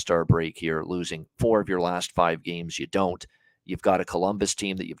the All-Star break here losing 4 of your last 5 games? You don't. You've got a Columbus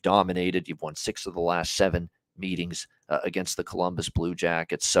team that you've dominated. You've won 6 of the last 7 meetings against the Columbus Blue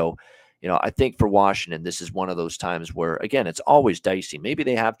Jackets. So, I think for Washington, this is one of those times where, again, it's always dicey. Maybe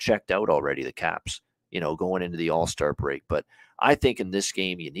they have checked out already, the Caps, going into the All-Star break. But I think in this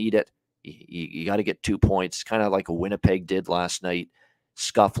game, you need it. You got to get 2 points, kind of like a Winnipeg did last night,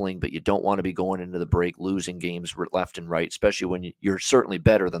 scuffling, but you don't want to be going into the break losing games left and right, especially when you're certainly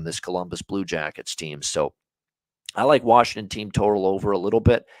better than this Columbus Blue Jackets team. So I like Washington team total over a little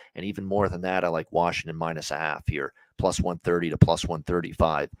bit, and even more than that, I like Washington -0.5 here, plus 130 to plus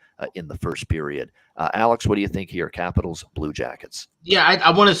 135 in the first period. Alex, what do you think here? Capitals, Blue Jackets. Yeah,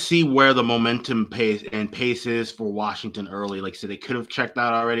 I want to see where the momentum pace is for Washington early. Like I said, they could have checked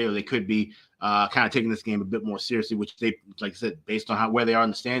out already, or they could be kind of taking this game a bit more seriously, which they, like I said, based on where they are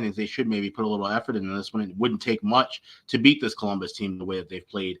in the standings, they should maybe put a little effort into this one. It wouldn't take much to beat this Columbus team the way that they've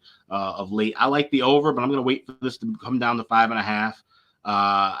played of late. I like the over, but I'm going to wait for this to come down to 5.5.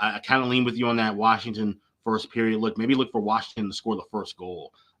 I kind of lean with you on that Washington first period look. Maybe look for Washington to score the first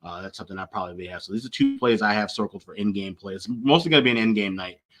goal. That's something I probably have. So these are two plays I have circled for in-game plays. It's mostly going to be an in-game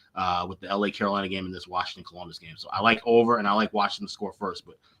night with the LA Carolina game and this Washington Columbus game. So I like over, and I like Washington to score first,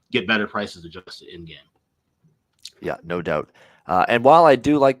 but get better prices adjusted in-game. Yeah, no doubt. And while I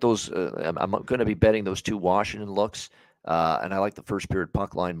do like those, I'm going to be betting those two Washington looks. And I like the first period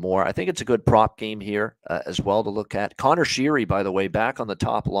puck line more. I think it's a good prop game here as well to look at. Connor Sheary, by the way, back on the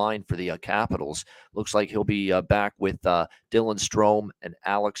top line for the Capitals. Looks like he'll be back with Dylan Strome and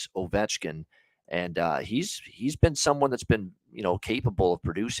Alex Ovechkin. And he's been someone that's been, capable of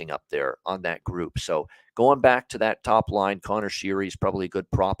producing up there on that group. So going back to that top line, Connor Sheary is probably a good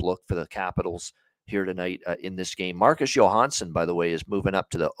prop look for the Capitals here tonight in this game. Marcus Johansson, by the way, is moving up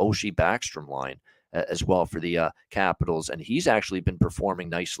to the Oshie Backstrom line as well for the Capitals. And he's actually been performing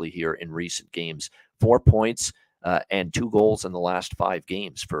nicely here in recent games. 4 points and 2 goals in the last 5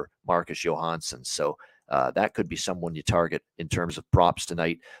 games for Marcus Johansson. So that could be someone you target in terms of props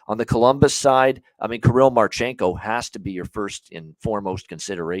tonight. On the Columbus side, Kirill Marchenko has to be your first and foremost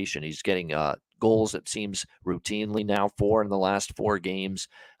consideration. He's getting goals, it seems, routinely now, 4 in the last 4 games.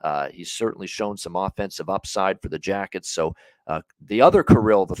 He's certainly shown some offensive upside for the Jackets. So the other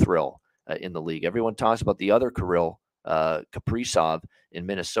Kirill the Thrill in the league. Everyone talks about the other Kirill, Kaprizov in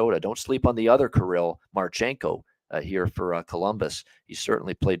Minnesota. Don't sleep on the other Kirill, Marchenko, here for Columbus. He's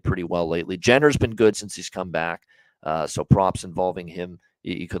certainly played pretty well lately. Jenner's been good since he's come back. So props involving him,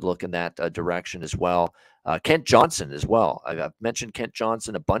 you could look in that direction as well. Kent Johnson as well. I've mentioned Kent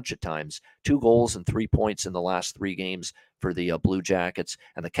Johnson a bunch of times. 2 goals and 3 points in the last 3 games for the Blue Jackets.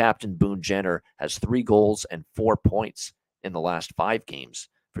 And the captain, Boone Jenner, has 3 goals and 4 points in the last 5 games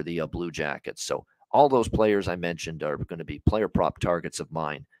for the Blue Jackets. So all those players I mentioned are going to be player prop targets of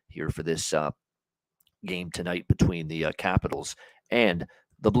mine here for this game tonight between the Capitals and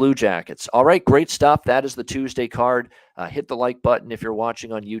the Blue Jackets. All right, great stuff. That is the Tuesday card. Hit the like button if you're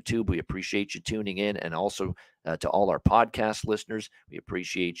watching on YouTube. We appreciate you tuning in. And also to all our podcast listeners, we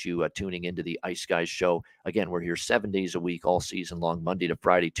appreciate you tuning into the Ice Guys show. Again, we're here 7 days a week, all season long, Monday to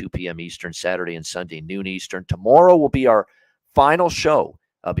Friday, 2 p.m. Eastern, Saturday and Sunday, noon Eastern. Tomorrow will be our final show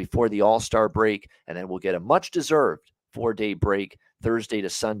before the All-Star break, and then we'll get a much-deserved 4-day break, Thursday to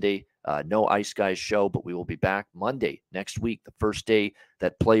Sunday. No Ice Guys show, but we will be back Monday next week, the first day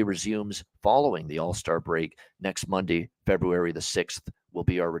that play resumes following the All-Star break. Next Monday, February the 6th, will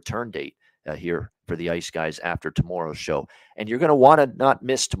be our return date here for the Ice Guys after tomorrow's show. And you're going to want to not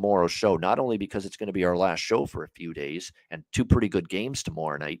miss tomorrow's show, not only because it's going to be our last show for a few days and 2 pretty good games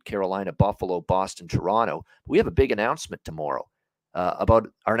tomorrow night, Carolina, Buffalo, Boston, Toronto. We have a big announcement tomorrow about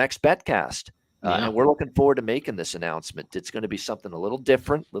our next BetCast. And we're looking forward to making this announcement. It's going to be something a little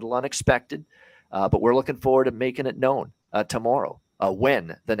different, a little unexpected, but we're looking forward to making it known tomorrow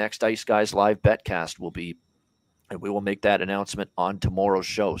when the next Ice Guys Live BetCast will be. And we will make that announcement on tomorrow's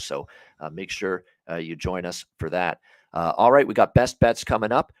show. So make sure you join us for that. All right, we got best bets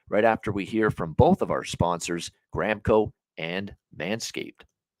coming up right after we hear from both of our sponsors, Gramco and Manscaped.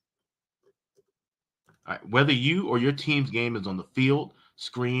 All right, whether you or your team's game is on the field,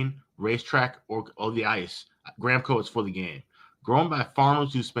 screen, racetrack, or the ice, Gramco is for the game. Grown by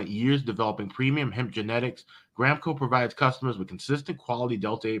farmers who spent years developing premium hemp genetics, Gramco provides customers with consistent quality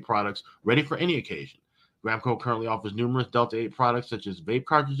Delta 8 products ready for any occasion. Gramco currently offers numerous Delta 8 products such as vape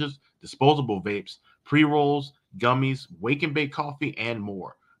cartridges, disposable vapes, pre-rolls, gummies, wake and bake coffee, and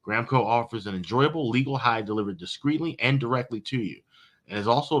more. Gramco offers an enjoyable legal high delivered discreetly and directly to you, and is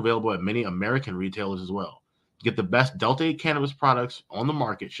also available at many American retailers as well. Get the best Delta 8 cannabis products on the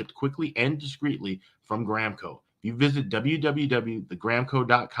market shipped quickly and discreetly from Gramco. If you visit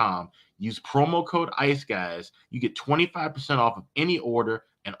www.thegramco.com, use promo code ICEGUYS, you get 25% off of any order,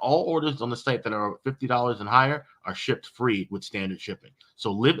 and all orders on the site that are $50 and higher are shipped free with standard shipping.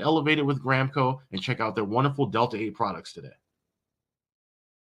 So live elevated with Gramco and check out their wonderful Delta 8 products today.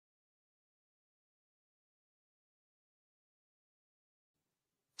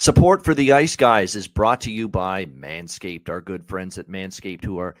 Support for the Ice Guys is brought to you by Manscaped, our good friends at Manscaped,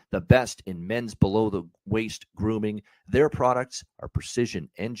 who are the best in men's below-the-waist grooming. Their products are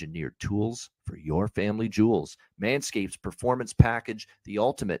precision-engineered tools for your family jewels. Manscaped's Performance Package, the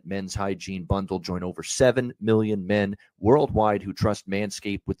ultimate men's hygiene bundle. Join over 7 million men worldwide who trust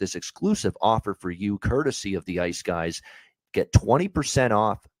Manscaped with this exclusive offer for you, courtesy of the Ice Guys. Get 20%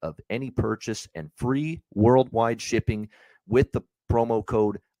 off of any purchase and free worldwide shipping with the promo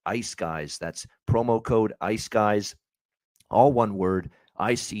code Ice Guys. That's promo code Ice Guys, all one word,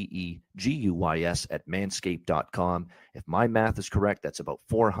 ICEGUYS at manscaped.com. If my math is correct, that's about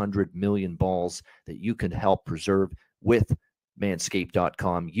 400 million balls that you can help preserve with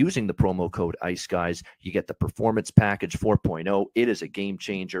manscaped.com using the promo code Ice Guys. You get the Performance Package 4.0. It is a game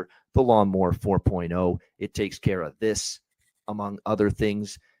changer. The Lawnmower 4.0. It takes care of this, among other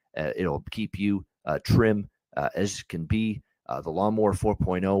things. It'll keep you trim as can be. The Lawnmower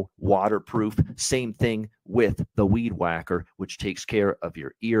 4.0, waterproof. Same thing with the Weed Whacker, which takes care of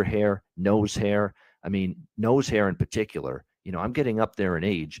your ear hair, nose hair. I mean, nose hair in particular. You know, I'm getting up there in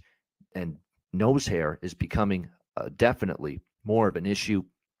age, and nose hair is becoming definitely more of an issue.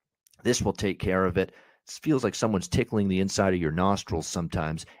 This will take care of it. It feels like someone's tickling the inside of your nostrils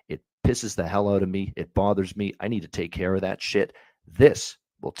sometimes. It pisses the hell out of me. It bothers me. I need to take care of that shit. This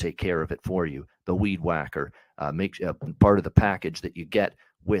will take care of it for you. The Weed Whacker makes part of the package that you get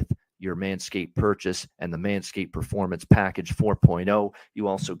with your Manscaped purchase and the Manscaped Performance Package 4.0. You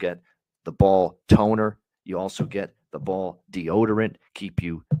also get the ball toner. You also get the ball deodorant, keep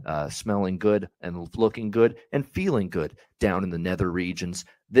you smelling good and looking good and feeling good down in the nether regions.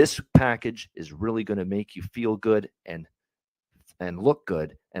 This package is really going to make you feel good and look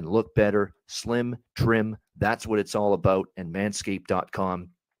good and look better, slim, trim. That's what it's all about. And manscaped.com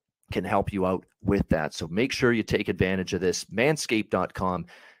can help you out with that. So make sure you take advantage of this. Manscaped.com.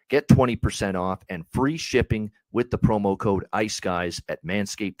 Get 20% off and free shipping with the promo code IceGuys at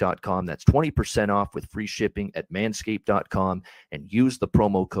manscaped.com. That's 20% off with free shipping at manscaped.com, and use the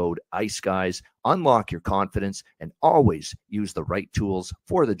promo code IceGuys. Unlock your confidence and always use the right tools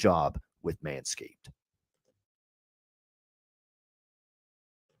for the job with Manscaped.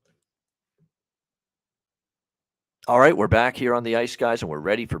 All right, we're back here on the Ice Guys, and we're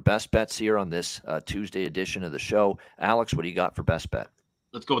ready for best bets here on this Tuesday edition of the show. Alex, what do you got for best bet?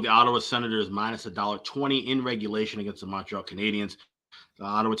 Let's go with the Ottawa Senators minus $1.20 in regulation against the Montreal Canadiens. The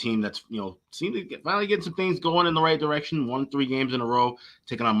Ottawa team that's, seemed to finally getting some things going in the right direction. Won 3 games in a row,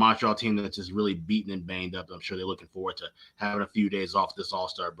 taking on a Montreal team that's just really beaten and banged up. I'm sure they're looking forward to having a few days off this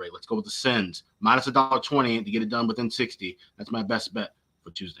All-Star break. Let's go with the Sens minus $1.20 to get it done within 60. That's my best bet for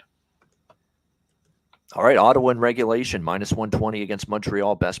Tuesday. All right, Ottawa in regulation, minus 120 against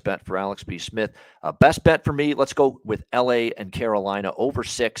Montreal. Best bet for Alex B. Smith. Best bet for me, let's go with LA and Carolina over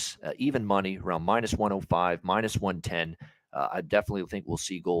 6, even money, around minus 105, minus 110. I definitely think we'll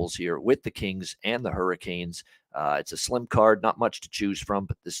see goals here with the Kings and the Hurricanes. It's a slim card, not much to choose from,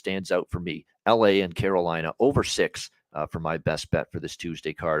 but this stands out for me. LA and Carolina over 6 for my best bet for this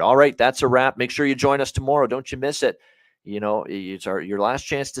Tuesday card. All right, that's a wrap. Make sure you join us tomorrow. Don't you miss it. It's your last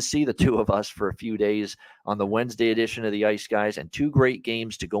chance to see the two of us for a few days on the Wednesday edition of the Ice Guys, and 2 great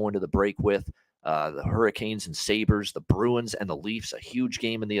games to go into the break with. The Hurricanes and Sabres, the Bruins and the Leafs, a huge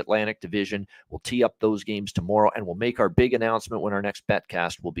game in the Atlantic Division. We'll tee up those games tomorrow, and we'll make our big announcement when our next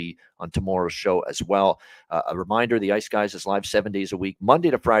betcast will be on tomorrow's show as well. A reminder, the Ice Guys is live 7 days a week,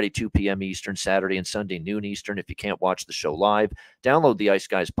 Monday to Friday, 2 p.m. Eastern, Saturday and Sunday, noon Eastern. If you can't watch the show live, download the Ice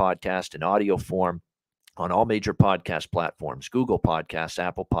Guys podcast in audio form on all major podcast platforms: Google Podcasts,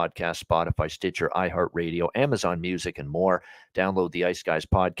 Apple Podcasts, Spotify, Stitcher, iHeartRadio, Amazon Music, and more. Download the Ice Guys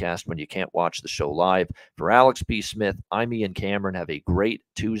podcast when you can't watch the show live. For Alex B. Smith, I'm Ian Cameron. Have a great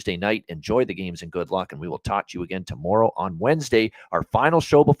Tuesday night. Enjoy the games and good luck, and we will talk to you again tomorrow on Wednesday, our final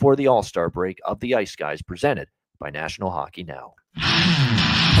show before the All-Star break of the Ice Guys, presented by National Hockey Now.